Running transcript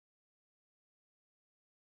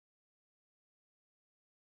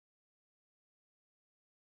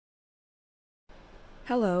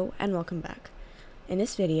Hello and welcome back. In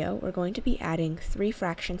this video, we're going to be adding three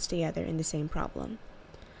fractions together in the same problem.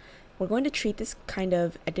 We're going to treat this kind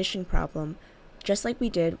of addition problem just like we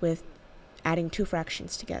did with adding two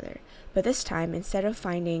fractions together. But this time, instead of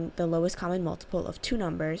finding the lowest common multiple of two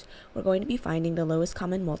numbers, we're going to be finding the lowest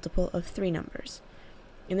common multiple of three numbers.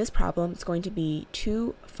 In this problem, it's going to be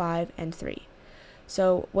 2, 5, and 3.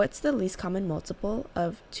 So what's the least common multiple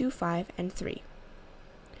of 2, 5, and 3?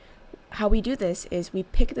 How we do this is we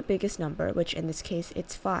pick the biggest number, which in this case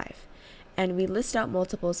it's 5, and we list out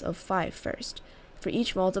multiples of 5 first. For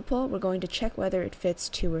each multiple, we're going to check whether it fits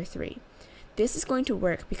 2 or 3. This is going to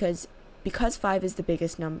work because 5 is the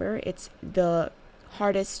biggest number, it's the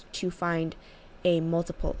hardest to find a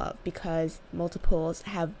multiple of because multiples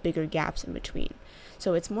have bigger gaps in between.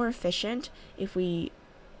 So it's more efficient if we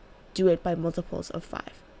do it by multiples of 5.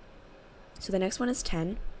 So the next one is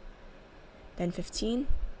 10, then 15,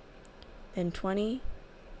 then 20,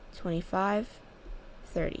 25,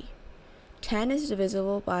 30. 10 is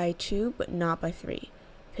divisible by 2, but not by 3.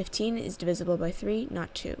 15 is divisible by 3,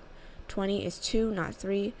 not 2. 20 is 2, not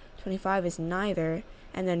 3. 25 is neither.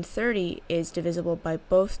 And then 30 is divisible by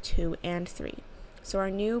both 2 and 3. So our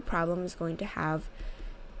new problem is going to have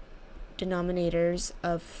denominators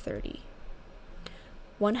of 30.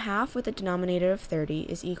 1/2 with a denominator of 30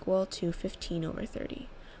 is equal to 15 over 30.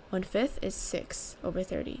 1/5 is 6 over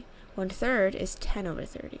 30. 1/3 is 10 over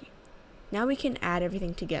 30. Now we can add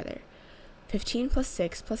everything together. 15 plus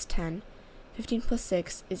 6 plus 10. 15 plus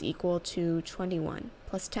 6 is equal to 21.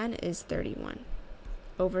 Plus 10 is 31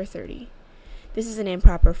 over 30. This is an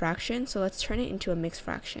improper fraction, so let's turn it into a mixed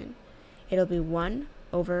fraction. It'll be 1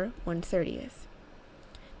 over 1/30.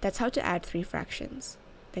 That's how to add three fractions.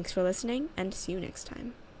 Thanks for listening, and see you next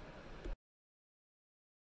time.